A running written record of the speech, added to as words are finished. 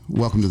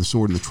Welcome to The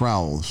Sword and the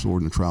Trowel. The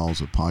Sword and the Trowel is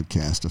a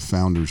podcast of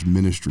Founders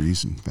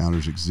Ministries, and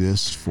Founders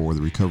exists for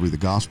the recovery of the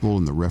gospel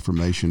and the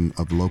reformation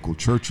of local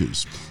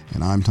churches.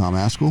 And I'm Tom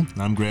Askell.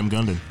 And I'm Graham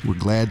Gundon. We're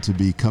glad to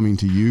be coming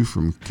to you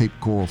from Cape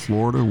Coral,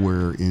 Florida,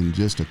 where in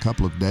just a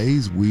couple of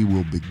days we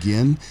will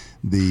begin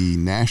the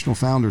National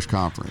Founders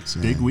Conference.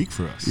 Big week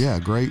for us. Yeah,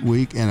 great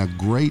week and a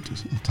great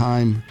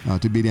time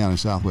to be down in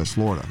Southwest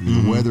Florida.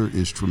 The weather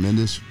is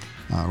tremendous.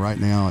 Right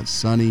now it's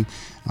sunny.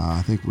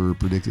 I think we're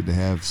predicted to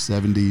have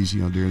 70s,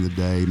 during the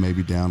day,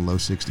 maybe down low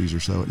 60s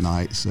or so at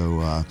night.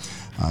 So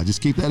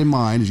just keep that in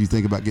mind as you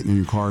think about getting in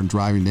your car and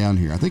driving down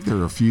here. I think there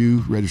are a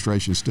few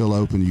registrations still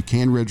open. You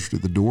can register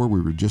at the door.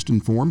 We were just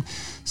informed.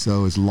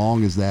 So as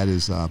long as that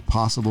is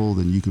possible,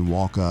 then you can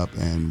walk up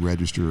and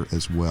register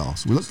as well.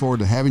 So we look forward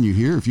to having you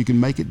here if you can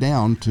make it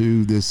down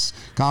to this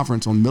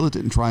conference on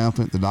Militant and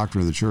Triumphant, the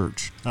Doctrine of the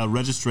Church.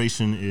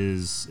 Registration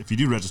is, if you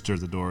do register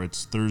at the door,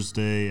 it's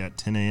Thursday at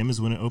 10 a.m.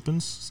 is when it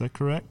opens. Is that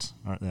correct?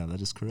 Yeah,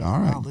 that is correct. All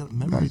right.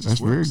 Wow,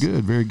 that's very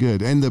good, very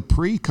good. And the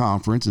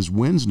pre-conference is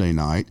Wednesday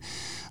night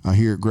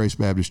here at Grace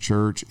Baptist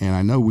Church. And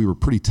I know we were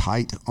pretty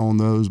tight on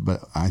those,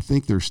 but I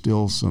think there's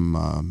still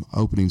some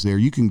openings there.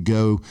 You can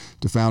go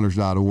to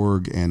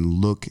founders.org and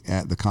look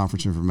at the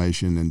conference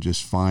information and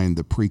just find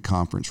the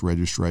pre-conference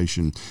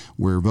registration,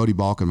 where Vody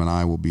Balkum and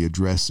I will be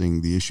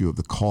addressing the issue of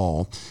the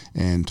call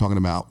and talking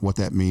about what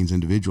that means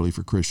individually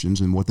for Christians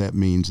and what that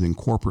means then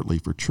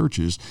corporately for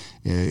churches.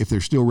 If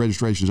there's still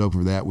registrations open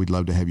for that, we'd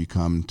love to have you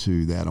come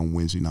to that on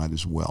Wednesday night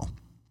as well.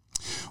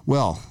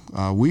 Well,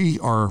 we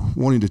are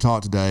wanting to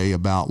talk today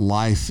about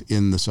life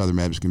in the Southern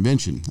Baptist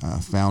Convention.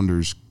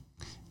 Founders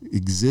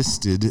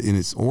existed in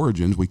its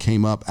origins. We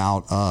came up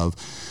out of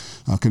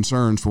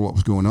concerns for what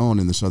was going on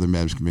in the Southern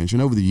Baptist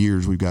Convention. Over the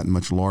years, we've gotten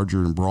much larger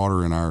and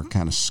broader in our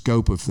kind of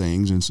scope of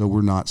things, and so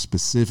we're not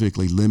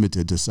specifically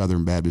limited to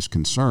Southern Baptist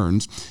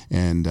concerns,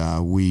 and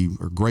we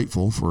are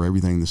grateful for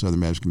everything the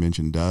Southern Baptist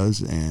Convention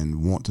does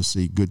and want to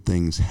see good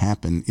things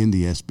happen in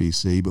the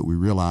SBC, but we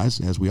realize,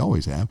 as we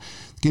always have,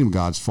 the Kingdom of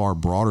God's far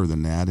broader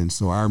than that, and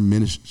so our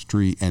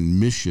ministry and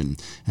mission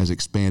has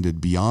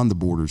expanded beyond the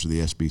borders of the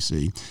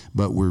SBC,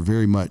 but we're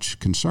very much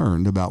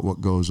concerned about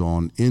what goes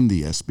on in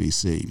the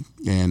SBC.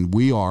 And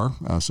we are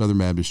a Southern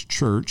Baptist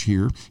Church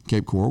here,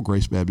 Cape Coral,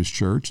 Grace Baptist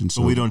Church. And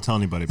so, but we don't tell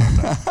anybody about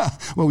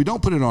that. Well, we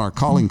don't put it on our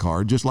calling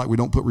card, just like we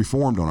don't put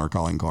Reformed on our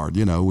calling card.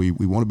 We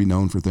want to be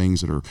known for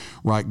things that are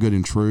right, good,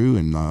 and true,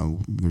 and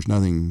there's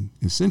nothing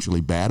essentially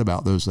bad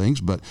about those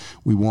things, but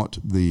we want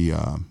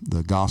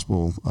the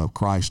gospel of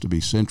Christ to be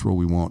central.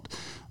 We want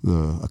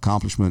the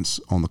accomplishments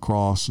on the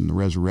cross and the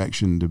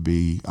resurrection to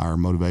be our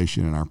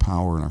motivation and our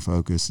power and our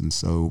focus. And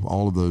so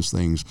all of those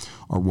things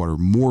are what are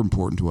more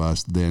important to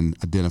us than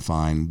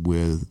identifying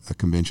with a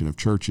convention of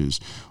churches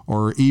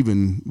or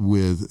even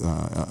with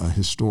a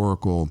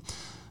historical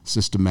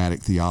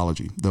systematic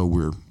theology, though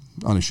we're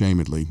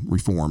unashamedly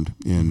Reformed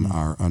in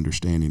our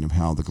understanding of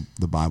how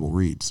the Bible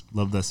reads.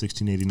 Love that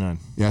 1689.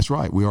 Yeah, that's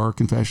right. We are a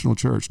confessional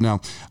church.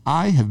 Now,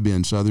 I have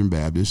been Southern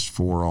Baptist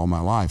for all my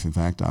life. In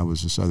fact, I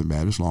was a Southern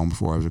Baptist long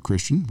before I was a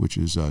Christian, which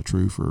is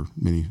true for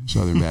many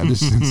Southern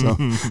Baptists. And so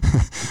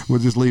we'll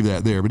just leave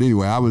that there. But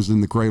anyway, I was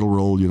in the cradle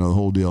roll, the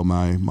whole deal.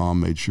 My mom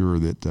made sure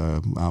that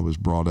I was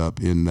brought up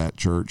in that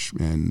church,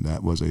 and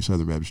that was a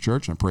Southern Baptist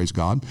church. And I praise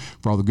God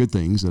for all the good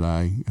things that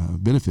I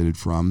benefited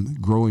from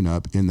growing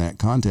up in that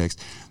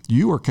context.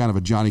 You are kind of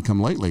a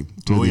Johnny-come-lately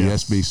to the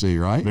SBC,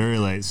 right? Very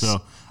late.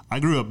 So I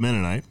grew up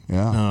Mennonite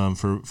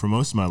for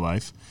most of my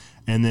life.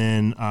 And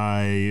then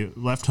I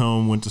left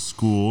home, went to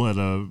school at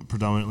a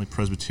predominantly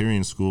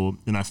Presbyterian school,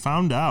 and I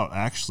found out,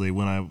 actually,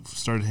 when I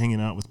started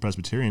hanging out with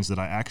Presbyterians, that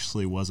I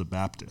actually was a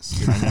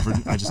Baptist.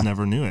 And I just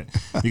never knew it.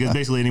 Because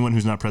basically anyone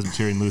who's not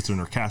Presbyterian,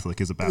 Lutheran, or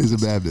Catholic is a Baptist.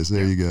 Is a Baptist.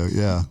 There you go,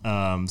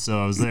 yeah.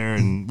 So I was there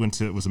and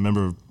was a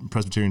member of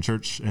Presbyterian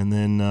Church, and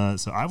then,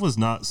 so I was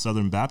not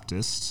Southern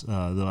Baptist,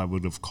 though I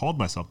would have called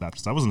myself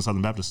Baptist. I wasn't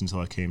Southern Baptist until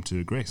I came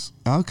to Grace.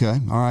 Okay,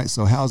 all right.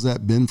 So how's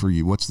that been for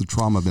you? What's the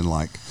trauma been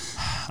like?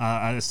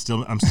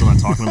 I'm still not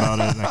talking about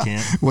it. I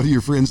can't. What do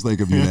your friends think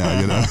of you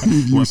now?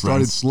 You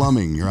started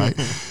slumming, right?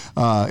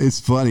 It's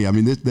funny. I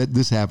mean,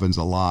 this happens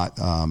a lot.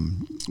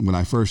 When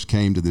I first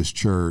came to this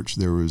church,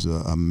 there was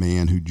a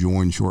man who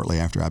joined shortly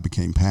after I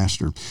became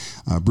pastor.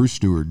 Bruce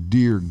Stewart,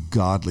 dear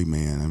godly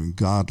man. I mean,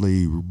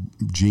 godly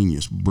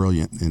genius,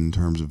 brilliant in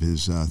terms of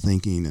his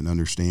thinking and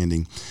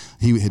understanding.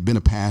 He had been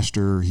a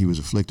pastor. He was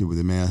afflicted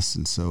with MS,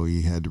 and so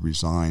he had to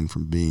resign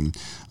from being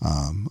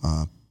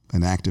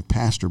an active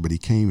pastor, but he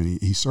came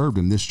and he served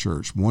in this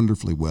church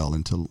wonderfully well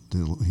until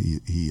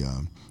he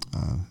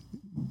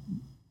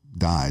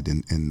died,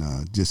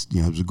 and just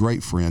was a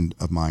great friend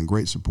of mine,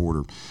 great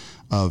supporter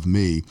of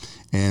me.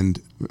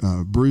 And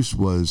Bruce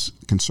was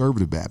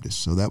conservative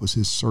Baptist, so that was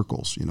his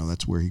circles.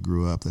 That's where he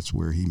grew up. That's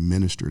where he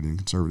ministered in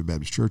conservative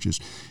Baptist churches.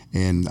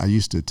 And I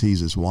used to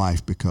tease his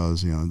wife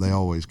because, they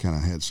always kind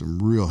of had some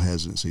real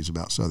hesitancies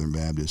about Southern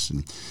Baptists.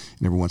 And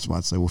every once in a while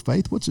I'd say, well,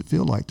 Faith, what's it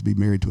feel like to be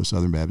married to a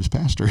Southern Baptist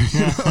pastor?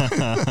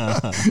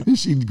 And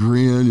she'd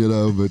grin,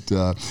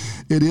 but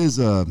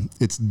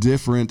it's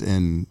different.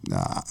 And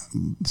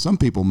some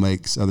people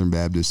make Southern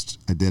Baptist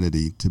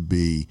identity to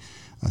be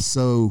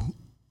so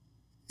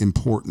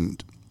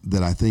important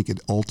that I think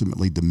it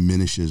ultimately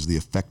diminishes the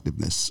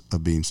effectiveness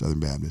of being Southern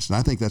Baptist. And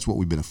I think that's what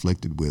we've been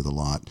afflicted with a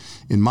lot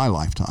in my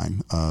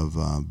lifetime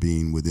of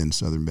being within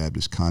Southern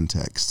Baptist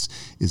contexts,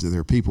 is that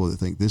there are people that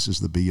think this is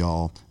the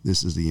be-all,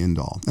 this is the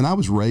end-all. And I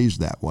was raised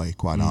that way,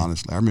 quite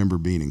honestly. I remember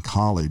being in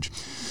college,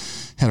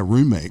 had a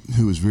roommate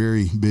who was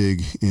very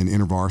big in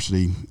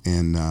InterVarsity,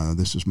 and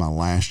this was my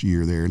last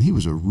year there, and he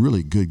was a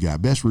really good guy,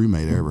 best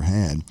roommate I ever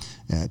had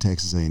at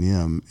Texas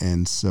A&M.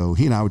 And so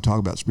he and I would talk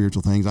about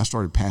spiritual things. I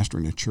started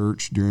pastoring a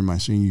church during my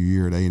senior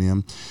year at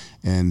A&M,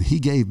 and he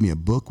gave me a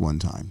book one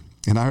time.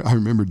 And I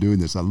remember doing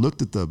this. I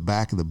looked at the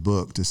back of the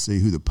book to see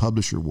who the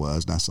publisher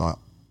was, and I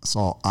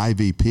saw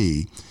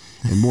IVP.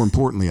 And more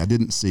importantly, I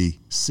didn't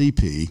see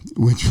CP,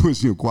 which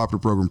was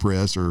Cooperative Program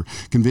Press or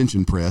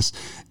Convention Press.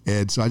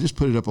 And so I just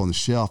put it up on the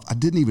shelf. I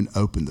didn't even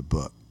open the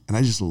book, and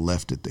I just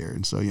left it there.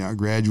 And so I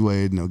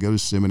graduated, and I go to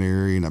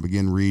seminary, and I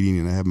began reading,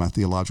 and I had my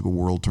theological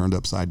world turned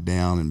upside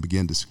down, and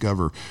began to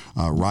discover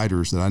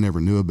writers that I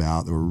never knew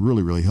about that were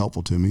really, really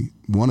helpful to me.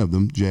 One of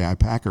them, J.I.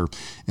 Packer,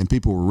 and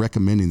people were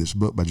recommending this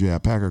book by J.I.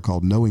 Packer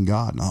called Knowing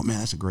God. And, oh, man,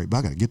 that's a great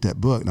book. I got to get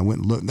that book. And I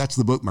went and looked. That's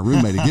the book my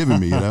roommate had given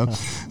me,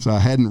 So I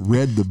hadn't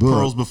read the book.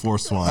 Pearls before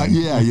swine.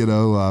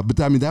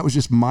 But I mean, that was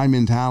just my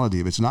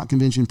mentality. If it's not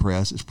Convention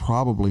Press, it's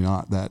probably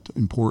not that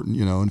important,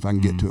 and if I can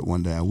get to it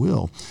one day, I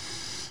will.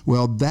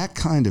 Well, that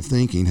kind of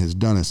thinking has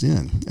done us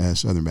in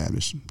as Southern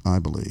Baptists, I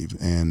believe.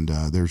 And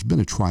there's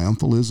been a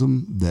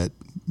triumphalism that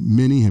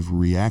many have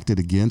reacted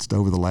against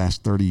over the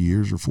last 30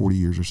 years or 40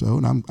 years or so,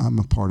 and I'm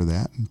a part of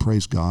that. And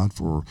praise God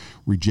for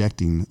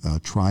rejecting a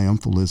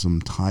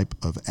triumphalism type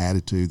of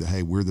attitude that,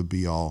 hey, we're the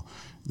be-all,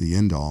 the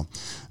end-all.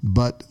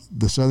 But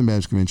the Southern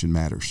Baptist Convention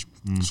matters.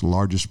 It's the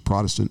largest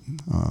Protestant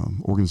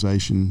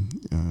organization,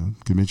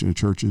 convention of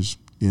churches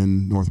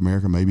in North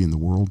America, maybe in the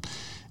world.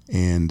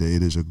 And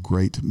it is a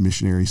great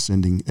missionary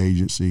sending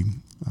agency.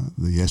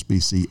 The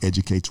SBC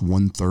educates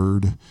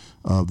 1/3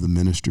 of the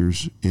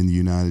ministers in the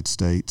United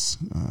States.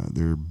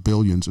 There are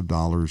billions of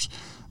dollars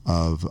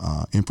of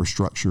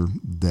infrastructure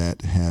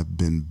that have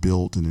been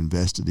built and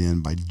invested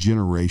in by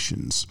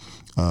generations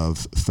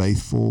of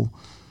faithful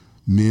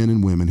men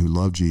and women who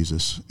love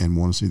Jesus and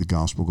want to see the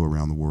gospel go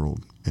around the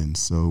world. And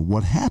so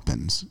what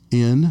happens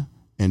in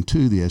and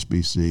to the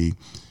SBC,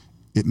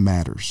 it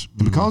matters.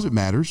 And because it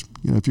matters,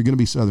 if you're going to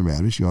be Southern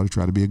Baptist, you ought to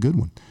try to be a good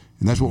one.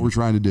 And that's what we're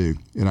trying to do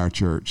in our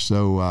church.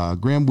 So,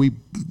 Graham, we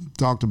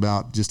talked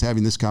about just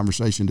having this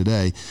conversation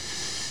today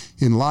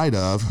in light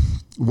of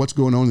what's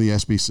going on in the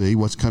SBC,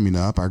 what's coming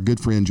up. Our good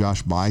friend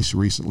Josh Bice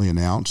recently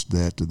announced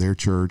that their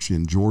church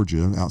in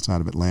Georgia,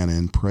 outside of Atlanta,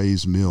 in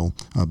Praise Mill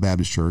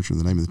Baptist Church, or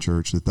the name of the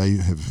church, that they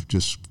have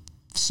just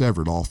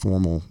severed all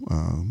formal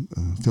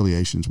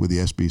affiliations with the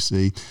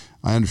SBC.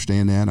 I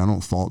understand that. I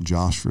don't fault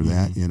Josh for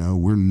that.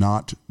 We're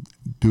not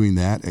doing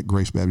that at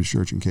Grace Baptist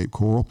Church in Cape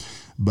Coral,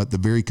 but the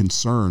very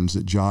concerns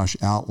that Josh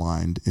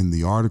outlined in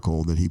the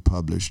article that he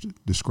published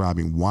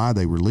describing why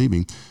they were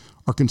leaving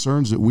are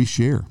concerns that we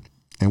share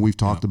and we've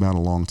talked about a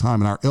long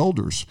time. And our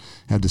elders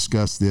have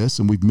discussed this,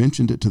 and we've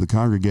mentioned it to the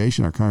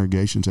congregation. Our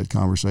congregations had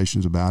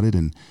conversations about it,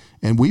 and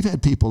we've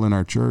had people in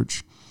our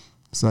church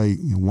say,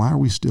 why are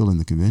we still in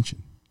the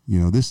convention?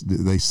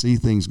 They see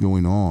things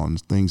going on,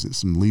 things that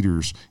some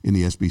leaders in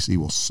the SBC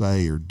will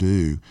say or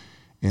do,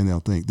 and they'll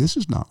think, this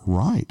is not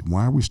right.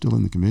 Why are we still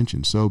in the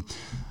convention? So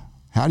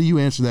how do you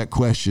answer that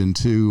question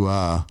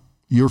to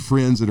your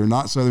friends that are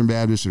not Southern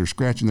Baptists, that are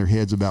scratching their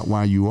heads about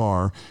why you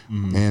are,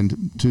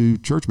 and to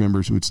church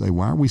members who would say,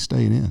 why are we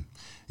staying in?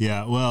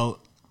 Yeah, well,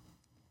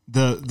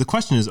 the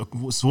question is,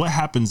 so what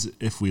happens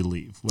if we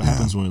leave? What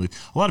happens when we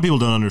leave? A lot of people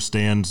don't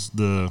understand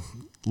the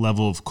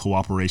level of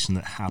cooperation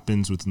that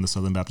happens within the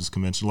Southern Baptist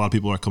Convention. A lot of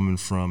people are coming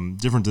from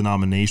different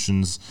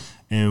denominations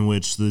in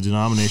which the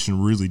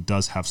denomination really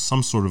does have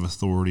some sort of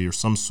authority or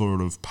some sort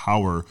of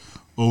power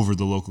over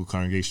the local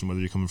congregation,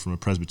 whether you're coming from a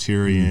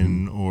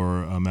Presbyterian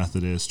or a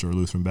Methodist or a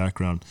Lutheran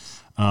background.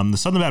 The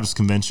Southern Baptist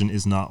Convention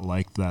is not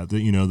like that.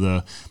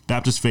 The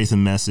Baptist Faith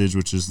and Message,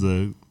 which is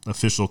the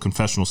official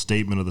confessional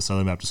statement of the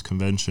Southern Baptist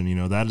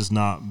Convention, that is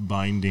not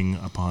binding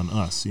upon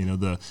us.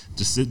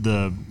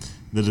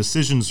 The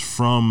decisions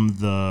from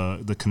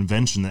the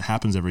convention that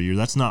happens every year,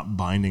 that's not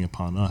binding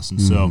upon us.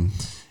 And so,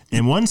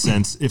 in one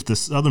sense, if the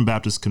Southern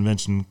Baptist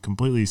Convention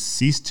completely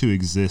ceased to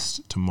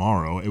exist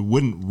tomorrow, it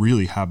wouldn't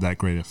really have that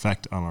great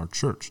effect on our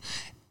church.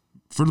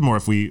 furthermore,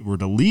 if we were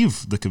to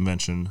leave the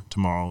convention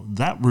tomorrow,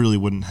 that really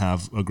wouldn't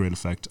have a great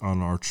effect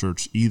on our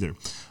church either.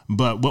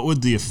 But what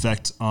would the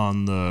effect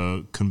on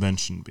the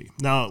convention be?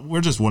 Now,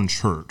 we're just one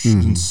church,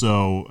 and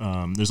so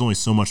there's only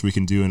so much we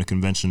can do in a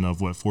convention of,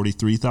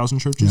 43,000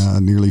 churches? Yeah,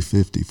 nearly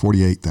 50,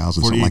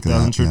 48,000, something like that.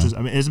 48,000 churches. Yeah.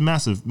 I mean, it's a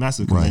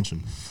massive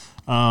convention.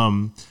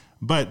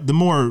 But the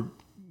more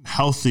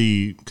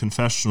healthy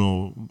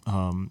confessional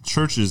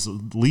churches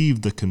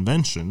leave the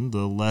convention,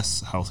 the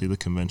less healthy the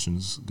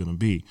convention's going to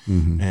be.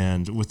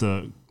 And with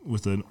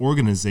an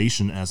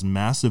organization as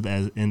massive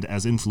and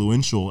as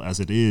influential as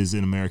it is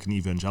in American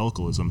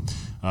evangelicalism,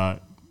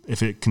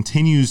 if it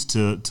continues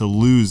to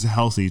lose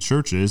healthy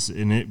churches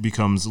and it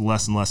becomes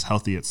less and less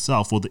healthy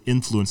itself, well, the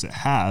influence it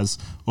has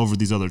over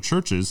these other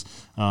churches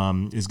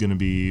is going to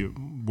be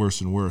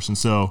worse and worse. And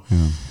so,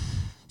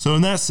 so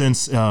in that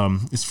sense,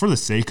 it's for the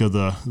sake of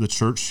the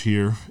church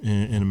here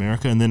in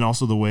America, and then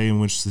also the way in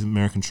which the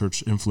American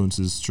church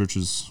influences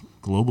churches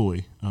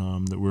globally,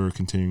 that we're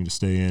continuing to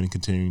stay in and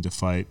continuing to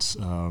fight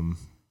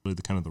really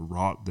the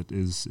rot that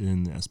is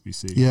in the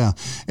SBC. Yeah.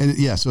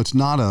 And so it's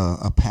not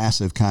a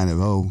passive kind of,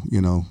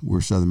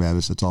 we're Southern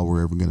Baptists, that's all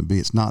we're ever going to be.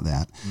 It's not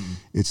that.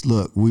 It's,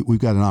 look, we've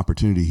got an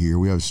opportunity here.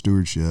 We have a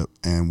stewardship,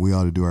 and we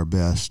ought to do our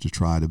best to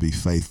try to be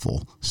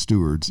faithful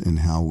stewards in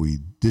how we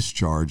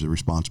discharge the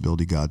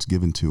responsibility God's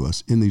given to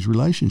us in these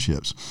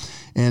relationships.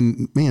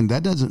 And man,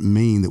 that doesn't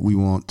mean that we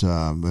want,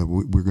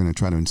 we're going to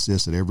try to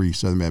insist that every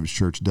Southern Baptist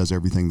church does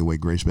everything the way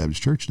Grace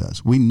Baptist Church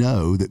does. We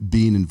know that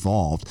being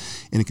involved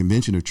in a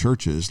convention of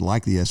churches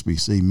like the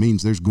SBC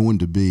means there's going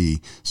to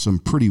be some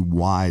pretty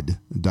wide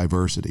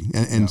diversity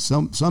and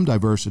some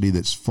diversity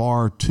that's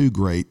far too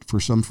great for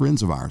some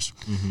friends of ours.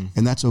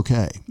 And that's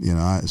okay.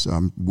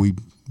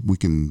 We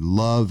can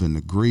love and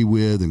agree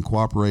with and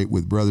cooperate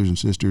with brothers and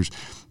sisters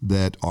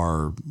that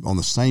are on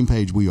the same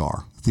page we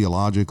are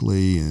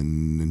theologically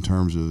and in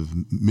terms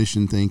of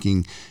mission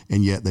thinking,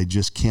 and yet they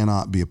just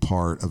cannot be a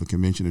part of a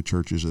convention of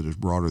churches that is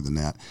broader than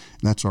that.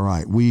 And that's all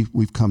right.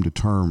 We've come to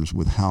terms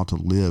with how to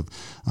live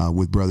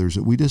with brothers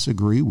that we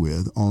disagree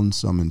with on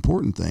some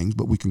important things,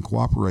 but we can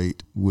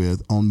cooperate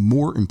with on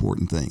more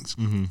important things.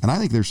 And I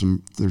think there's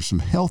some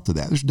health to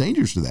that. There's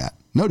dangers to that.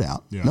 No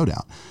doubt.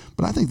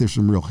 But I think there's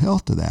some real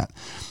health to that.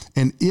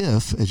 And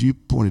if, as you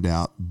pointed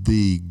out,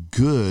 the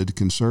good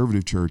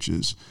conservative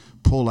churches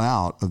pull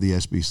out of the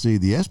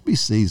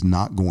SBC is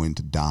not going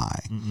to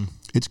die.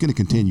 It's going to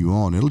continue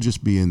on. It'll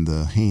just be in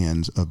the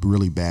hands of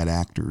really bad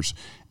actors,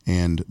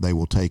 and they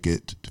will take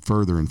it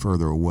further and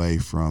further away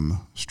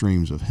from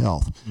streams of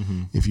health.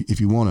 If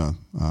you want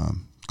a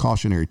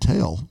cautionary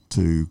tale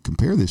to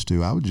compare this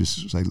to, I would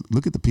just say,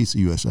 look at the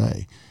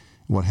PCUSA.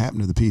 What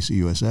happened to the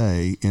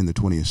PCUSA in the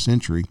 20th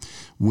century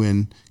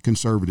when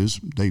conservatives,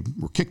 they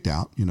were kicked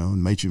out,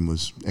 and Machen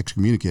was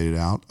excommunicated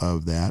out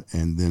of that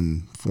and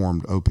then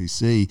formed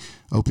OPC.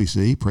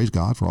 OPC, praise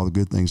God for all the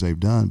good things they've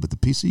done, but the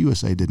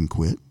PCUSA didn't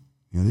quit.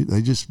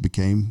 They just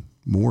became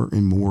more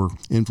and more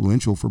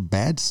influential for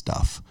bad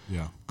stuff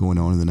going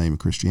on in the name of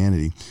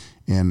Christianity.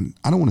 And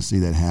I don't want to see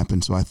that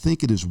happen, so I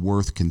think it is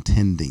worth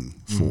contending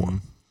for.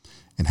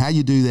 And how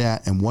you do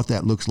that and what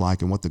that looks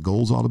like and what the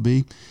goals ought to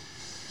be,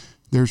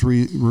 there's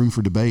room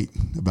for debate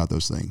about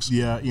those things.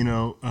 Yeah, I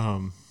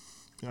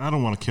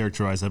don't want to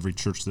characterize every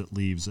church that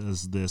leaves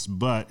as this,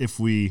 but if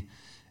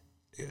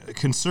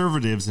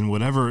conservatives in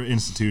whatever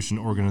institution,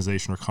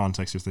 organization, or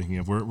context you're thinking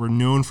of, we're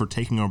known for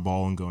taking our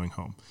ball and going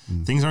home.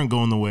 Things aren't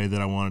going the way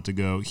that I want it to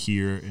go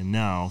here and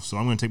now, so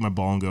I'm going to take my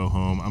ball and go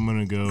home. I'm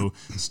going to go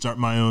start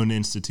my own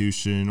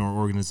institution or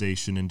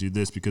organization and do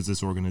this because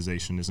this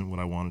organization isn't what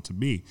I want it to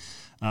be.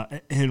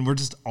 And we're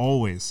just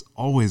always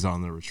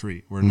on the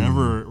retreat. We're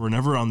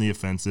never on the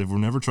offensive. We're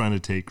never trying to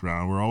take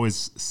ground. We're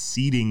always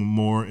ceding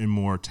more and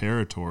more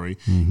territory,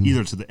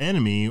 either to the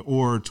enemy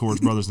or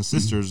towards brothers and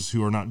sisters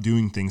who are not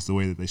doing things the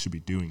way that they should be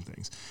doing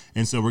things.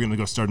 And so we're going to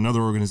go start another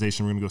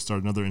organization. We're going to go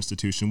start another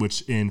institution,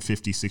 which in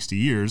 50, 60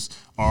 years,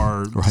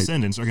 our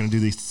descendants are going to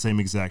do the same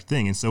exact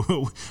thing. And so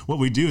what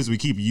we do is we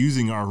keep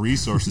using our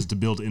resources to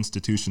build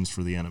institutions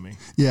for the enemy.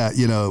 Yeah,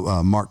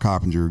 Mark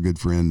Coppinger, a good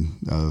friend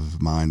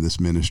of mine, this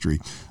ministry,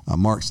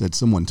 Mark said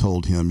someone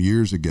told him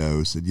years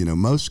ago, said,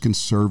 most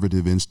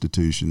conservative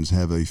institutions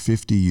have a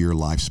 50-year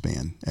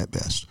lifespan at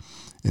best.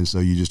 And so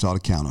you just ought to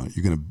count on it.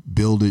 You're going to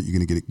build it. You're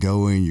going to get it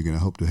going. You're going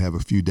to hope to have a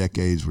few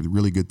decades where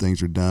really good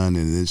things are done,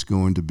 and it's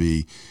going to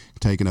be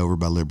taken over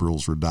by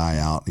liberals or die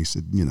out. And he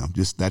said,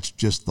 that's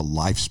just the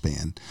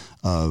lifespan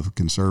of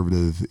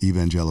conservative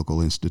evangelical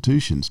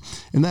institutions.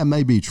 And that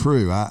may be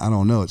true. I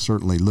don't know. It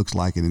certainly looks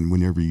like it. And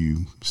whenever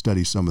you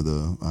study some of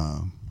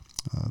the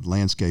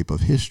landscape of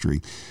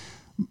history,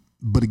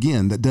 but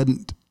again, it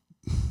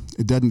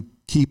doesn't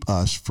keep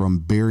us from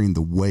bearing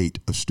the weight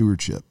of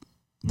stewardship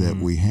that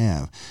we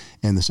have.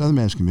 And the Southern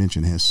Baptist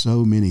Convention has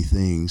so many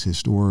things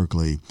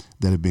historically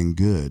that have been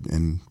good.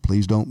 And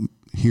please don't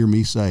hear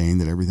me saying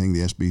that everything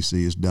the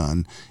SBC has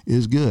done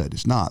is good.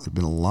 It's not. There have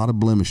been a lot of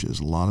blemishes,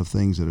 a lot of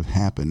things that have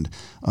happened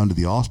under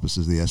the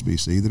auspices of the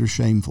SBC that are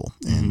shameful.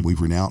 And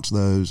we've renounced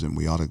those, and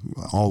we ought to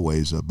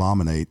always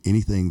abominate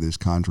anything that is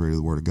contrary to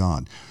the Word of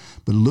God.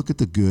 but look at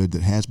the good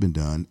that has been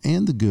done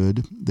and the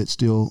good that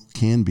still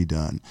can be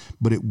done.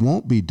 But it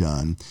won't be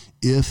done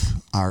if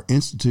our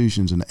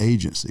institutions and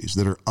agencies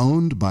that are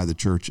owned by the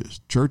churches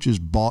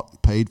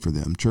paid for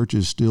them,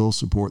 churches still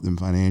support them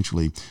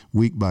financially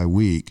week by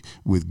week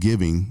with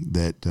giving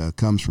that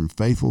comes from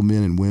faithful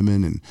men and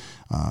women and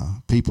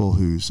people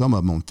who, some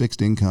of them on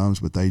fixed incomes,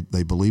 but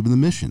they believe in the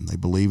mission. They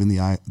believe in the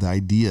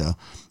idea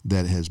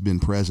that has been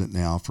present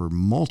now for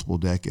multiple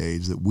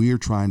decades, that we are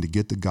trying to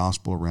get the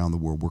gospel around the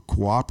world. We're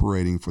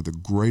cooperating for the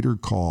greater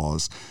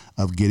cause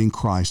of getting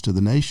Christ to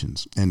the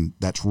nations. And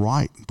that's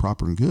right,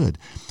 proper and good.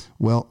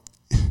 Well,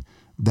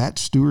 that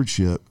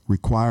stewardship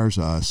requires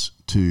us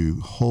to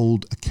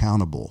hold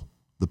accountable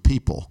the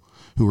people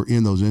who are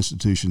in those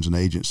institutions and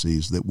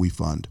agencies that we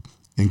fund,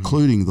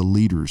 including the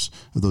leaders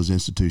of those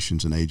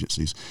institutions and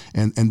agencies.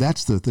 And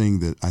that's the thing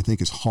that I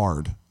think is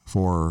hard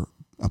for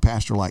a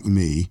pastor like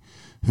me,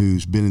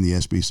 who's been in the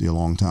SBC a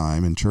long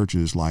time, and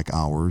churches like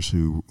ours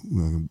who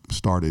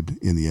started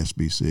in the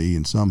SBC,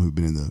 and some who've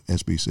been in the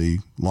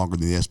SBC longer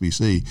than the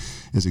SBC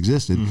has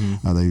existed.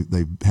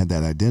 They've had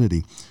that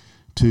identity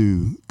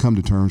to come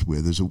to terms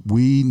with, is that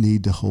we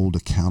need to hold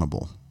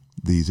accountable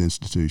these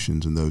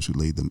institutions and those who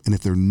lead them. And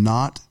if they're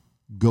not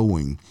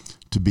going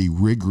to be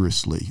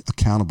rigorously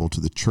accountable to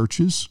the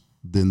churches,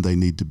 then they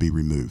need to be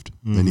removed.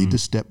 They need to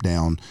step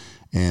down,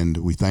 and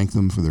we thank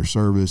them for their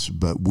service,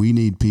 but we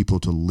need people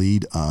to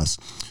lead us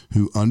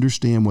who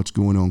understand what's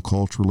going on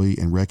culturally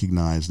and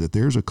recognize that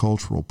there's a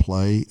cultural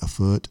play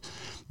afoot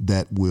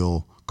that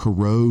will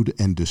corrode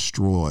and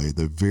destroy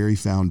the very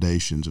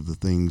foundations of the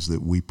things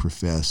that we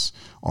profess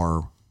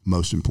are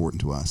most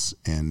important to us.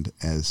 And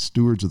as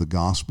stewards of the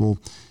gospel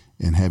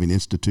and having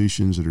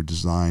institutions that are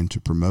designed to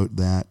promote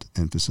that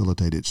and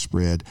facilitate its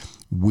spread,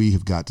 we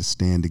have got to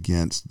stand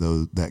against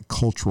that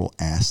cultural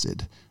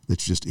acid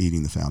that's just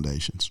eating the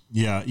foundations.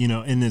 Yeah,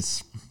 and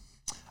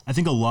I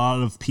think a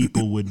lot of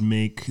people would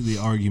make the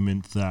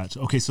argument that,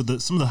 okay, so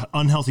some of the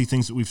unhealthy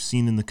things that we've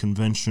seen in the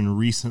convention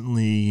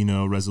recently,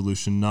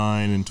 Resolution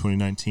 9 in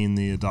 2019,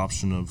 the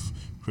adoption of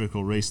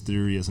critical race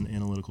theory as an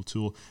analytical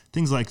tool,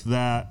 things like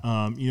that.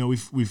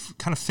 We've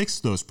kind of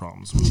fixed those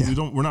problems.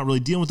 We're not really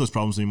dealing with those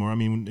problems anymore. I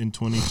mean, in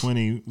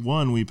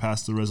 2021, we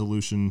passed the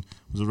resolution.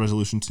 Was it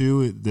Resolution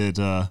 2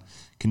 that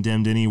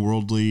condemned any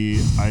worldly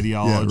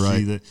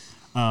ideology that.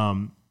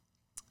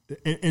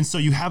 And so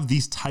you have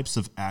these types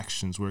of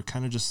actions where it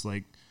kind of just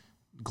like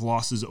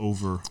glosses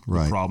over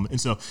the problem.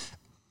 And so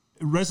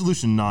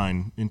Resolution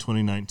 9 in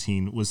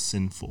 2019 was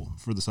sinful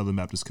for the Southern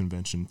Baptist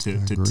Convention to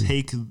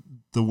take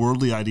the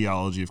worldly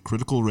ideology of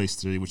critical race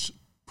theory, which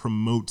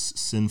promotes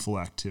sinful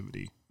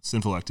activity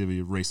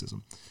of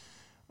racism,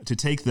 to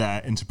take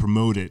that and to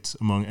promote it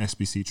among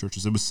SBC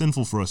churches. It was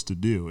sinful for us to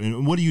do.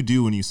 And what do you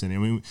do when you sin? I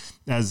mean,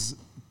 as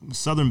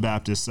Southern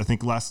Baptists, I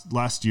think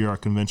last year our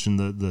convention,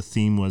 the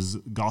theme was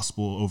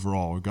gospel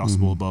overall, or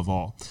gospel above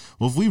all.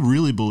 Well, if we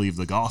really believe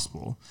the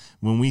gospel,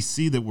 when we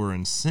see that we're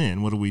in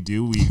sin, what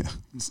do?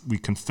 We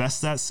confess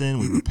that sin,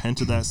 we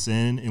repent of that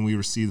sin, and we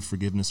receive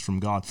forgiveness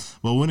from God.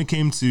 Well, when it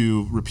came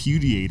to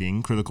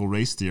repudiating critical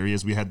race theory,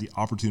 as we had the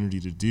opportunity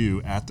to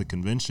do at the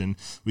convention,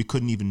 we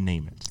couldn't even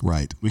name it.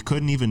 Right. We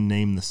couldn't even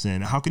name the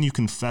sin. How can you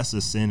confess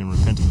a sin and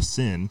repent of a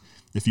sin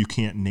if you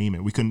can't name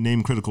it? We couldn't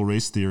name critical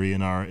race theory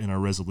in our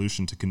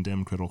resolution to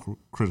condemn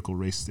critical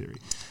race theory.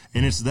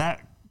 And it's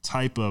that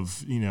type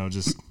of,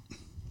 just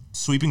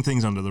sweeping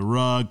things under the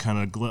rug, kind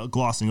of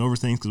glossing over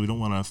things because we don't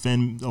want to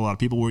offend a lot of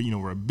people.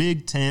 We're a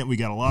big tent. We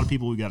got a lot of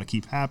people we got to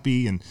keep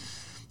happy. And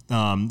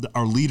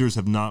our leaders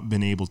have not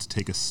been able to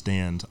take a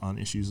stand on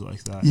issues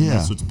like that. Yeah. And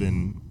that's what's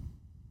been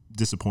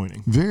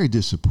disappointing. Very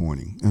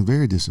disappointing.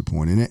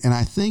 And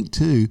I think,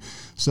 too,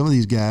 some of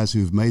these guys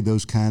who've made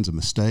those kinds of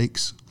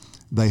mistakes,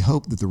 they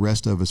hope that the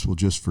rest of us will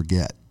just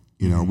forget,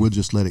 we'll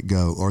just let it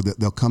go, or that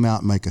they'll come out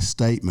and make a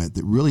statement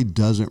that really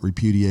doesn't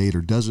repudiate or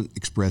doesn't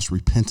express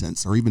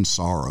repentance or even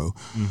sorrow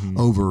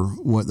over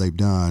what they've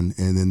done.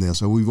 And then they'll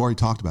say, we've already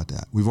talked about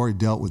that. We've already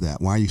dealt with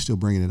that. Why are you still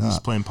bringing it up?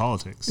 Just playing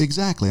politics.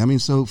 Exactly. I mean,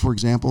 so for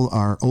example,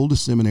 our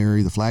oldest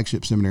seminary, the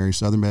flagship seminary,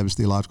 Southern Baptist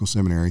Theological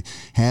Seminary,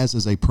 has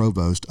as a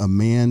provost a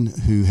man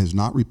who has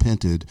not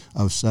repented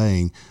of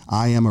saying,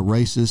 I am a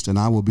racist and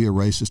I will be a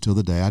racist till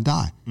the day I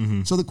die.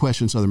 So the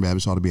question Southern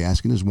Baptists ought to be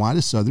asking is, why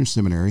does Southern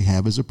Seminary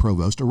have as a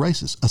provost a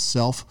racist, a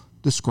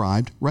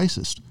self-described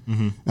racist?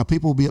 Now,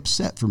 people will be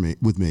upset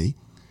with me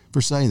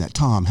for saying that.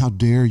 Tom, how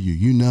dare you?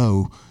 You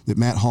know that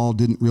Matt Hall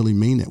didn't really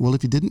mean it. Well,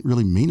 if you didn't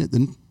really mean it,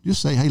 then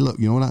just say, hey, look,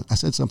 you know what? I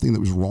said something that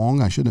was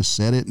wrong. I shouldn't have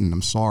said it, and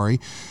I'm sorry.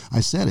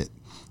 I said it.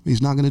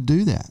 He's not going to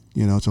do that.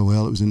 So,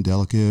 well, it was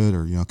indelicate,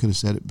 or, I could have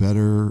said it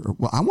better. Or,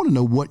 well, I want to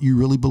know what you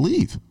really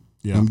believe.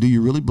 Yeah. Do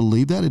you really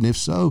believe that? And if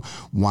so,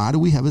 why do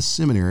we have a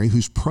seminary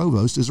whose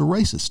provost is a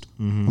racist?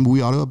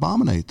 We ought to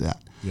abominate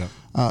that. Yeah.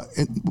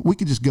 And we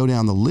could just go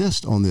down the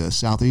list on this.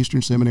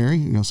 Southeastern Seminary,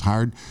 has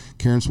hired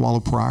Karen Swallow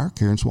Pryor.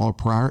 Karen Swallow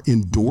Pryor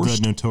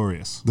endorsed the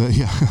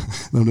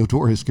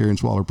notorious Karen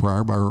Swallow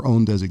Pryor by her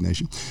own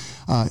designation,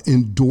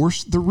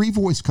 endorsed the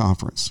Revoice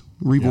Conference.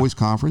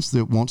 Conference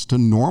that wants to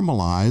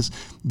normalize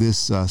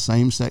this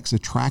same-sex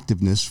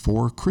attractiveness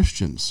for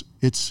Christians.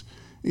 It's,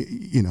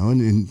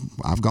 and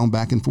I've gone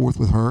back and forth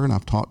with her, and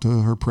I've talked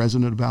to her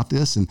president about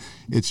this, and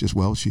it's just,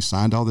 she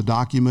signed all the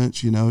documents.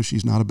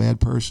 She's not a bad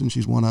person.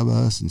 She's one of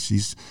us, and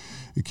she's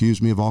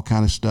accused me of all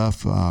kind of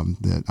stuff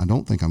that I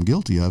don't think I'm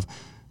guilty of.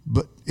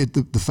 But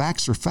the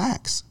facts are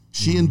facts.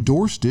 She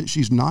endorsed it.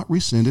 She's not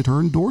rescinded her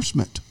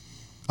endorsement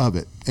of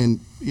it. And,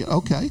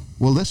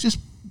 let's just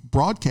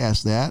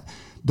broadcast that.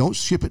 Don't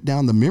ship it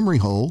down the memory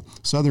hole.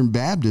 Southern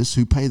Baptists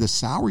who pay the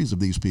salaries of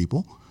these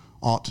people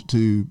ought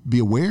to be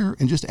aware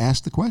and just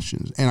ask the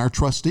questions. And our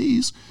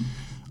trustees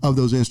of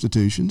those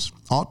institutions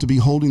ought to be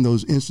holding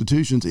those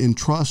institutions in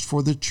trust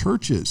for the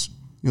churches.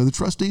 The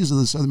trustees of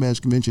the Southern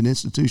Baptist Convention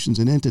institutions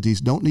and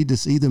entities don't need to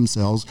see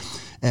themselves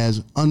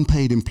as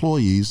unpaid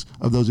employees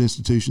of those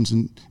institutions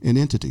and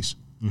entities.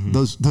 Mm-hmm.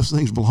 Those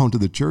things belong to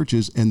the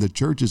churches, and the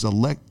churches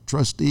elect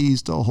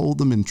trustees to hold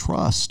them in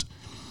trust.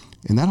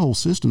 And that whole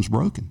system's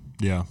broken.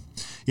 Yeah.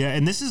 Yeah.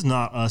 And this is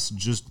not us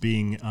just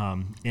being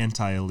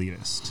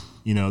anti-elitist.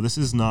 This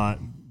is not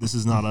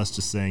us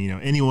just saying,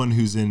 anyone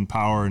who's in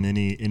power in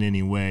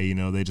any way,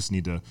 they just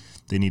need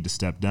to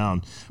step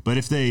down. But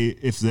if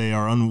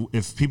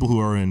people who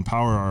are in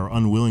power are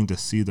unwilling to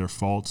see their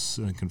faults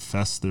and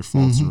confess their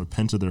faults and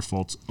repent of their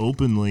faults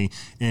openly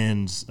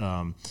and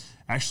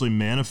actually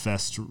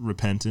manifest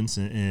repentance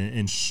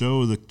and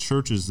show the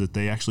churches that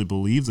they actually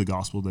believe the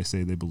gospel they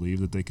say they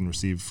believe, that they can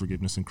receive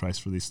forgiveness in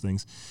Christ for these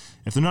things.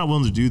 If they're not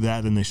willing to do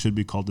that, then they should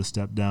be called to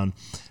step down.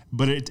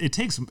 But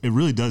it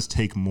really does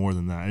take more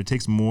than that. It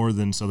takes more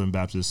than Southern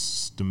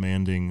Baptists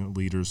demanding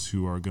leaders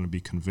who are going to be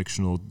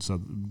convictional,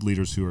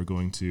 leaders who are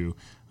going to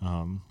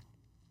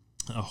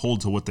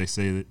hold to what they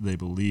say that they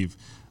believe.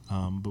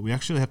 But we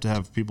actually have to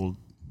have people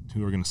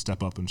who are going to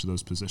step up into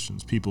those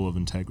positions, people of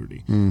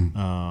integrity.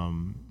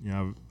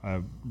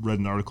 I've read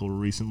an article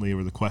recently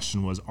where the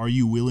question was, are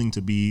you willing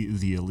to be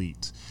the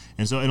elite?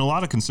 And so in a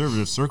lot of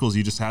conservative circles,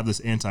 you just have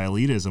this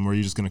anti-elitism where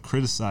you're just going to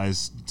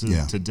criticize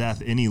to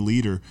death any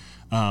leader.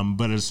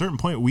 But at a certain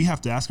point, we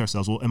have to ask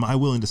ourselves, well, am I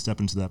willing to step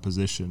into that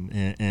position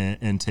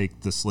and take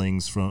the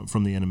slings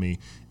from the enemy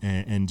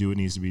and do what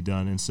needs to be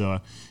done? And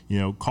so,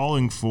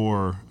 calling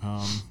for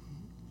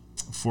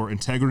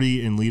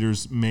integrity in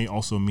leaders may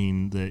also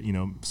mean that,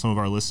 some of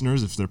our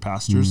listeners, if they're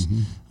pastors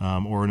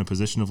or in a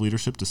position of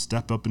leadership, to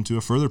step up into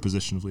a further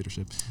position of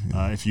leadership.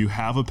 If you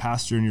have a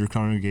pastor in your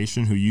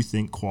congregation who you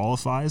think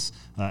qualifies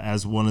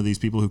as one of these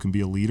people who can be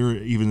a leader,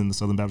 even in the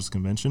Southern Baptist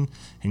Convention,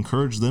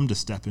 encourage them to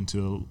step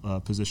into a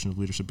position of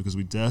leadership, because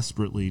we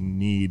desperately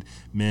need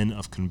men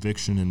of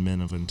conviction and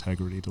men of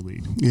integrity to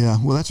lead. Yeah,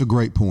 well, that's a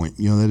great point.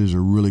 That is a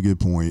really good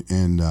point.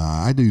 And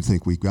I do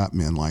think we've got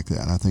men like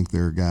that. I think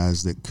there are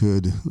guys that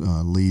could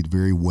lead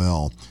very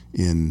well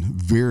in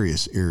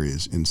various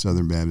areas in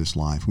Southern Baptist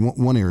life.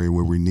 One area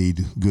where we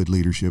need good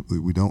leadership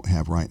that we don't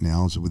have right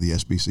now is with the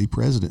SBC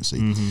presidency.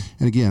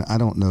 And again, I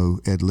don't know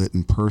Ed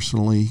Litton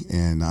personally,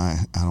 and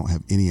I don't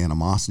have any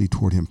animosity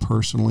toward him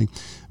personally,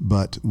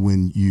 but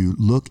when you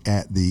look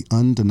at the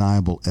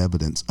undeniable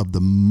evidence of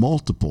the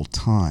multiple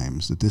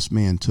times that this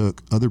man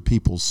took other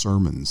people's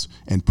sermons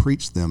and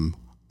preached them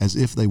as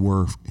if they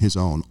were his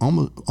own,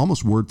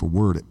 almost word for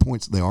word. At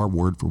points they are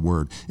word for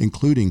word,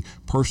 including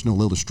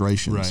personal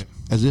illustrations,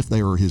 as if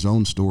they were his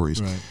own stories.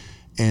 Right.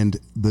 And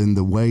then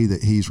the way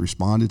that he's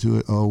responded to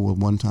it,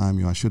 one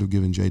time, I should have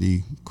given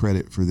JD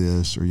credit for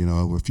this, or,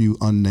 a few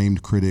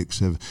unnamed critics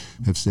have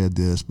said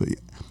this, but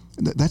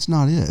that's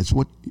not it. It's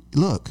what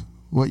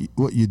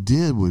you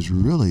did was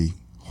really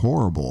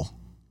horrible.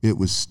 It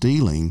was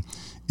stealing.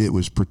 It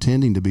was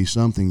pretending to be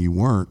something you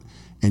weren't.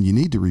 And you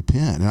need to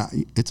repent.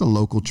 And it's a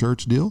local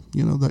church deal.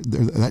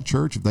 That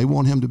church, if they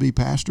want him to be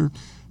pastor,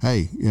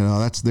 hey,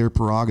 that's their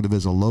prerogative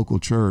as a local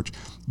church.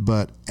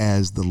 But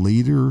as the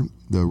leader,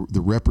 the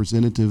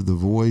representative, the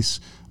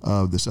voice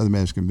of the Southern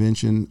Baptist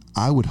Convention,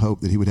 I would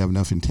hope that he would have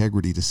enough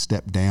integrity to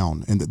step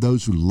down, and that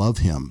those who love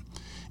him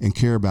and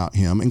care about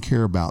him and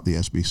care about the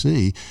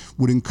SBC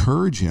would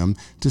encourage him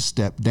to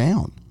step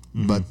down.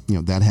 But,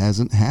 that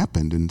hasn't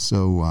happened. And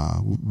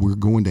so we're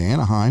going to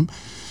Anaheim,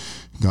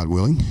 God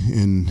willing,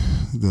 in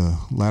the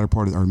latter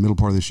part of our middle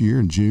part of this year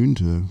in June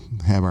to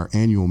have our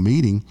annual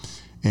meeting.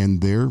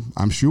 And there,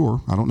 I'm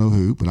sure, I don't know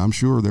who, but I'm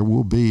sure there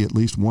will be at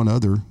least one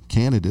other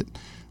candidate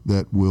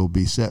that will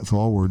be set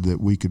forward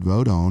that we could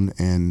vote on.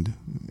 And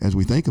as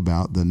we think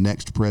about the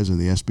next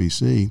president of the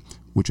SBC,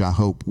 which I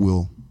hope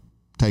will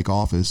take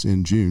office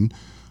in June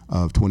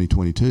of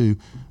 2022,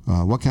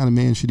 what kind of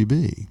man should he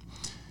be?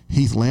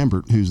 Heath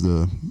Lambert, who's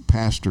the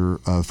pastor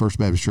of First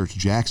Baptist Church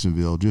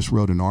Jacksonville, just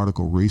wrote an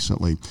article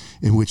recently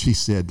in which he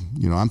said,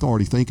 I'm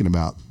already thinking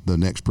about the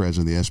next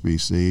president of the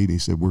SBC. And he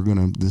said,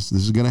 this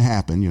is going to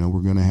happen.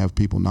 We're going to have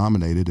people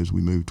nominated as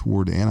we move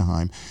toward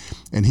Anaheim.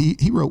 And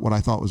he wrote what I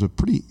thought was a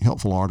pretty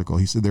helpful article.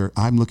 He said,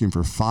 I'm looking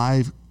for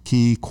 5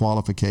 key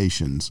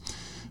qualifications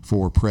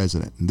for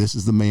president. And this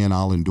is the man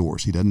I'll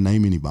endorse. He doesn't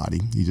name anybody.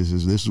 He just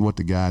says, this is what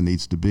the guy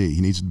needs to be.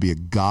 He needs to be a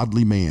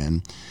godly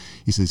man.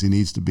 He says he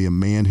needs to be a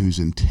man whose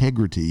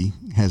integrity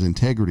has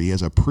integrity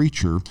as a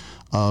preacher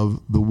of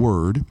the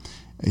word.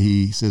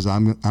 He says,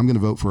 I'm going to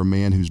vote for a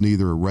man who's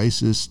neither a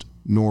racist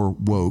nor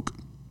woke.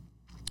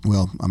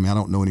 Well, I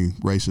don't know any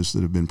racists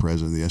that have been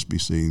president of the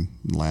SBC in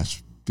the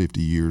last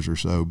 50 years or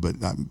so, but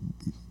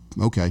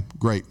okay,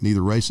 great. Neither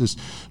racist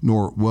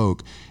nor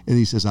woke. And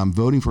he says, I'm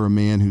voting for a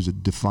man who's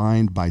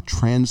defined by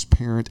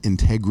transparent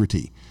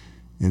integrity.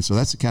 And so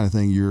that's the kind of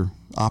thing you're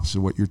opposite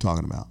of what you're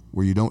talking about,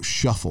 where you don't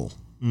shuffle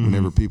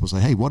whenever people say,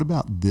 hey, what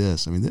about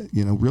this?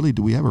 Really,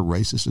 do we have a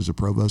racist as a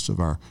provost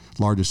of our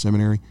largest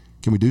seminary?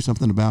 Can we do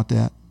something about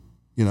that?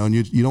 And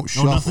you don't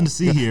shuffle. Nothing to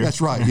see here. That's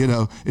right.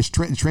 It's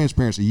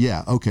transparency.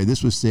 Yeah, okay,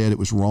 this was said, it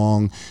was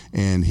wrong,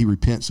 and he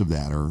repents of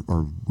that,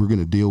 or we're going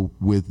to deal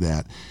with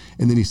that.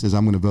 And then he says,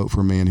 I'm going to vote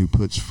for a man who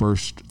puts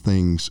first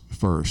things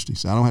first. He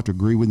said, I don't have to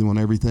agree with him on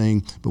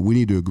everything, but we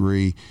need to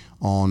agree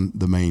on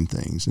the main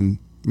things. And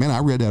man, I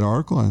read that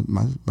article.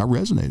 I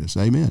resonated. I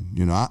say,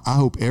 amen. I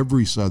hope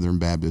every Southern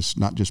Baptist,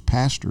 not just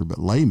pastor, but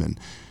layman,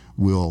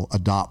 will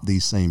adopt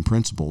these same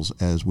principles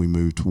as we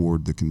move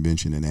toward the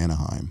convention in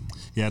Anaheim.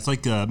 Yeah, it's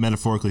like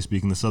metaphorically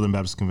speaking, the Southern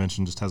Baptist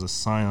Convention just has a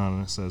sign on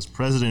it that says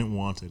President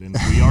Wanted. And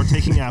we are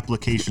taking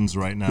applications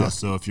right now. Yeah.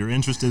 So if you're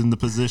interested in the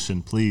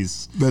position,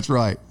 please. That's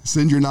right.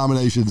 Send your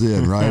nominations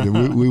in, right?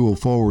 And we will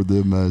forward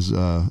them as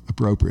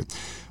appropriate.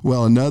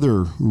 Well,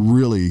 another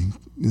really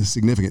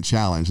significant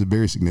challenge, a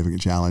very significant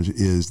challenge,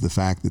 is the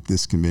fact that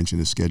this convention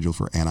is scheduled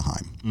for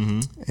Anaheim.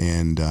 Mm-hmm.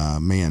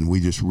 And man, we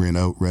just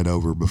read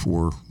over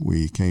before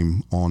we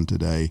came on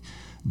today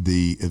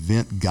the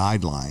event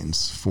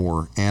guidelines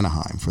for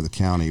Anaheim, for the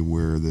county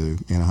where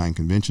the Anaheim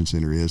Convention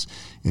Center is.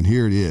 And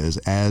here it is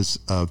as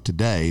of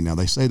today. Now,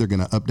 they say they're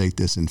going to update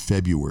this in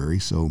February,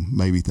 so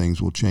maybe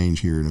things will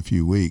change here in a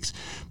few weeks.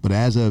 But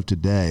as of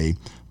today,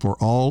 for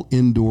all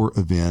indoor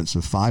events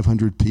of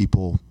 500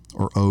 people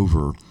or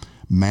over,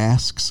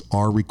 masks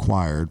are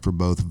required for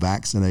both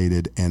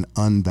vaccinated and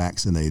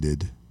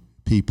unvaccinated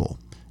people.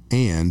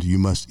 And you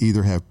must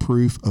either have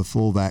proof of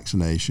full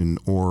vaccination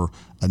or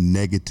a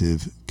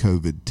negative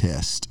COVID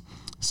test.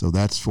 So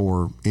that's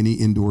for any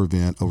indoor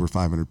event over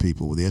 500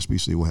 people. Well, the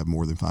SBC will have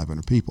more than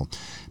 500 people.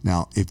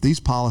 Now, if these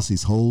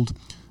policies hold,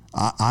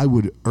 I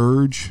would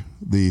urge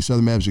the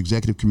Southern Baptist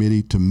Executive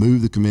Committee to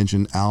move the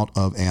convention out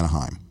of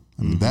Anaheim.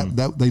 I mean,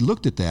 that they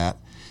looked at that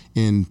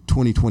in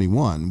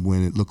 2021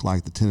 when it looked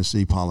like the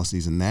Tennessee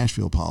policies and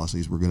Nashville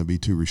policies were going to be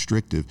too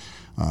restrictive.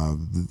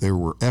 There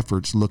were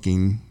efforts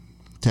looking,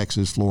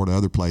 Texas, Florida,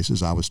 other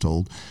places, I was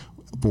told,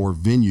 for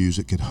venues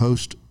that could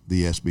host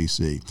the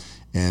SBC.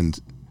 And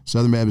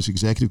Southern Baptist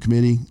Executive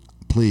Committee,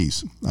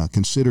 please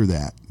consider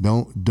that.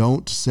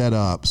 Don't set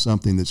up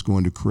something that's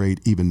going to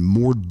create even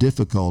more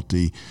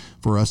difficulty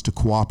for us to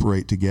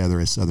cooperate together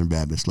as Southern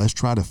Baptists. Let's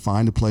try to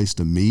find a place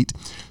to meet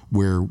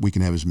where we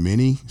can have as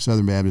many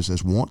Southern Baptists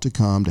as want to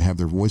come to have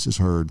their voices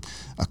heard,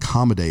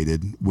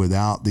 accommodated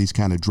without these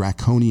kind of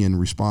draconian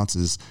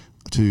responses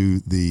to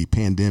the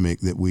pandemic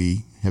that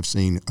we have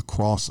seen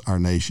across our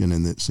nation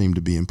and that seem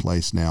to be in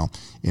place now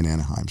in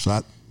Anaheim.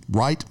 So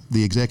write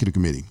the executive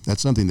committee.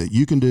 That's something that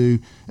you can do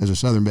as a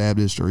Southern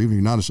Baptist, or even if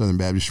you're not a Southern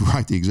Baptist,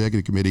 write the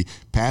executive committee.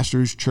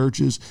 Pastors,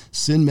 churches,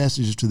 send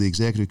messages to the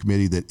executive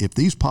committee that if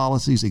these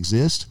policies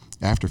exist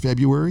after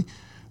February,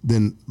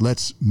 then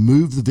let's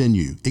move the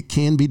venue. It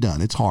can be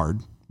done. It's hard,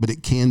 but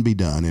it can be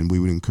done, and we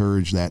would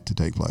encourage that to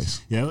take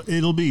place. Yeah,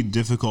 it'll be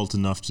difficult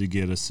enough to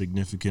get a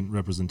significant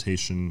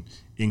representation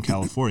in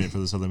California for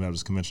the Southern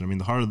Baptist Convention. I mean,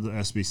 the heart of the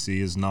SBC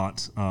is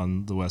not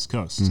on the West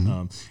Coast.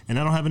 Mm-hmm. And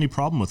I don't have any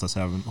problem with us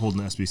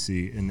holding the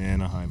SBC in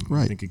Anaheim.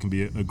 Right. I think it can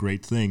be a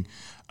great thing.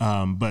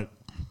 But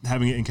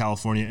having it in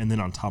California, and then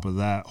on top of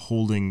that,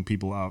 holding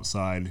people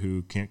outside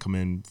who can't come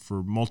in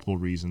for multiple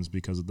reasons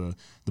because of the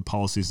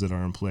policies that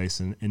are in place,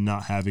 and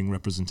not having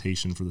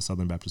representation for the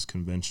Southern Baptist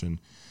Convention,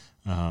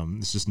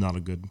 it's just not a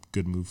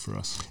good move for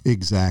us.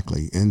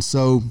 Exactly. And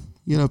so,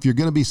 if you're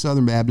going to be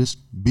Southern Baptist,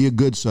 be a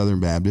good Southern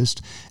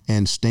Baptist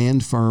and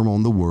stand firm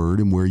on the word.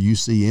 And where you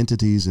see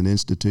entities and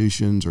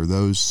institutions, or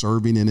those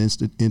serving in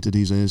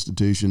entities and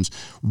institutions,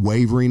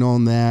 wavering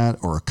on that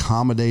or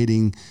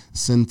accommodating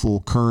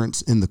sinful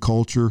currents in the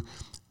culture,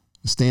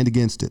 stand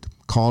against it.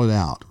 Call it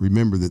out.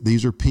 Remember that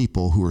these are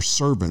people who are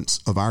servants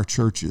of our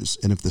churches.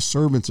 And if the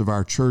servants of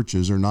our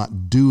churches are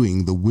not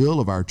doing the will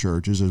of our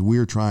churches as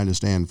we're trying to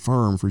stand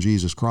firm for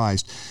Jesus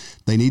Christ,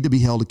 they need to be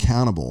held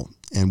accountable.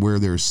 And where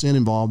there's sin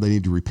involved, they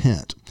need to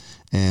repent.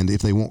 And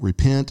if they won't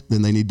repent,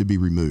 then they need to be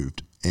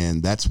removed.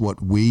 And that's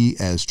what we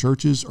as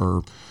churches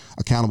are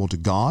accountable to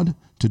God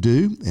to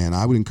do. And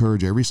I would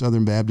encourage every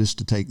Southern Baptist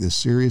to take this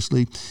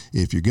seriously.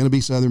 If you're going to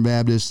be Southern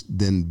Baptist,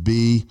 then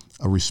be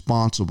a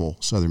responsible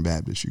Southern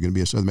Baptist. You're going to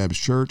be a Southern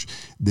Baptist church,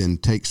 then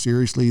take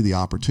seriously the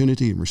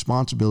opportunity and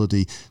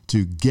responsibility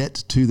to get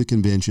to the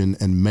convention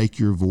and make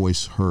your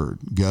voice heard.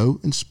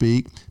 Go and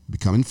speak,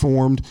 become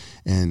informed,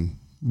 and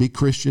be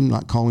Christian,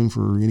 not calling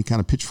for any kind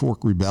of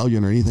pitchfork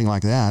rebellion or anything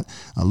like that.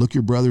 Look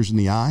your brothers in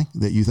the eye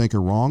that you think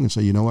are wrong and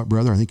say, you know what,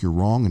 brother, I think you're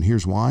wrong, and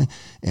here's why.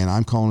 And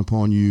I'm calling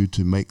upon you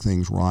to make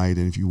things right.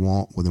 And if you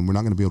want, well, then we're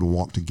not going to be able to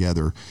walk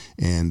together.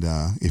 And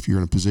if you're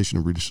in a position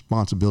of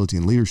responsibility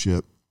and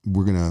leadership,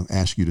 we're going to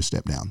ask you to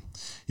step down.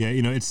 Yeah,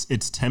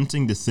 it's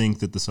tempting to think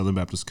that the Southern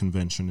Baptist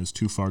Convention is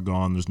too far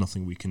gone. There's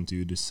nothing we can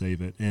do to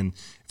save it. And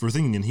if we're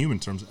thinking in human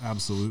terms,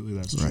 absolutely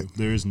that's true. Right.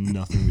 There is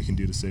nothing we can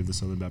do to save the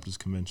Southern Baptist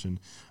Convention.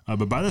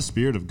 But by the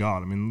Spirit of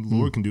God, the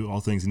Lord can do all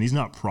things. And He's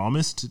not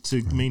promised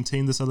to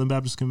maintain the Southern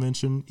Baptist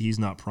Convention. He's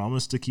not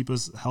promised to keep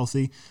us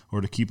healthy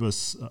or to keep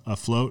us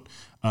afloat.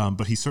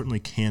 But He certainly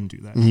can do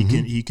that.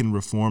 He can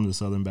reform the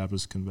Southern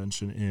Baptist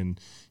Convention, and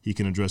He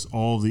can address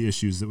all of the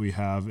issues that we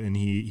have, and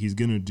He's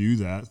going to do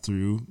that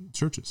through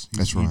churches.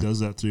 That's right. He does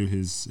that through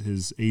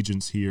His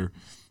agents here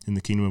in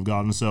the kingdom of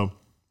God. And so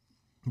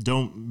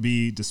don't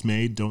be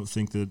dismayed. Don't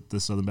think that the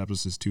Southern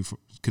Baptist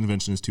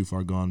Convention is too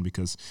far gone,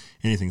 because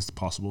anything's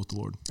possible with the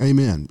Lord.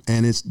 Amen.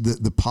 And it's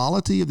the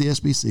polity of the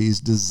SBC is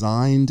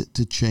designed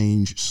to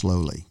change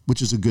slowly,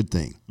 which is a good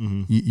thing.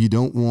 Mm-hmm. You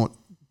don't want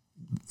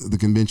the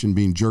convention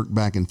being jerked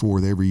back and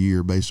forth every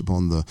year based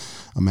upon the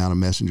amount of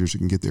messengers that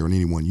can get there in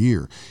any one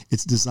year.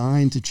 It's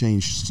designed to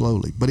change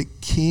slowly, but it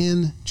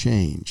can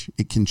change.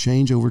 It can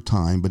change over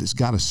time, but it's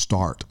got to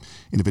start.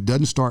 And if it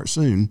doesn't start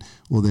soon,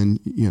 well then,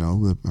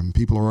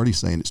 people are already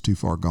saying it's too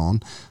far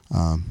gone.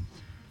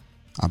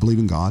 I believe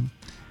in God,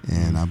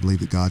 and I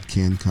believe that God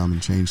can come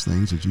and change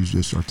things, as you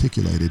just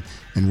articulated.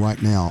 And right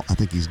now, I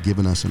think He's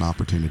given us an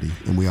opportunity,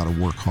 and we ought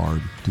to work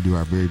hard to do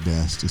our very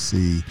best to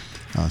see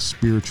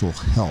spiritual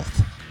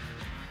health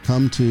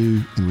come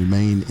to and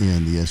remain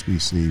in the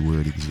SBC where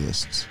it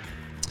exists.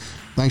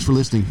 Thanks for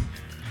listening.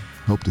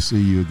 Hope to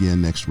see you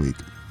again next week.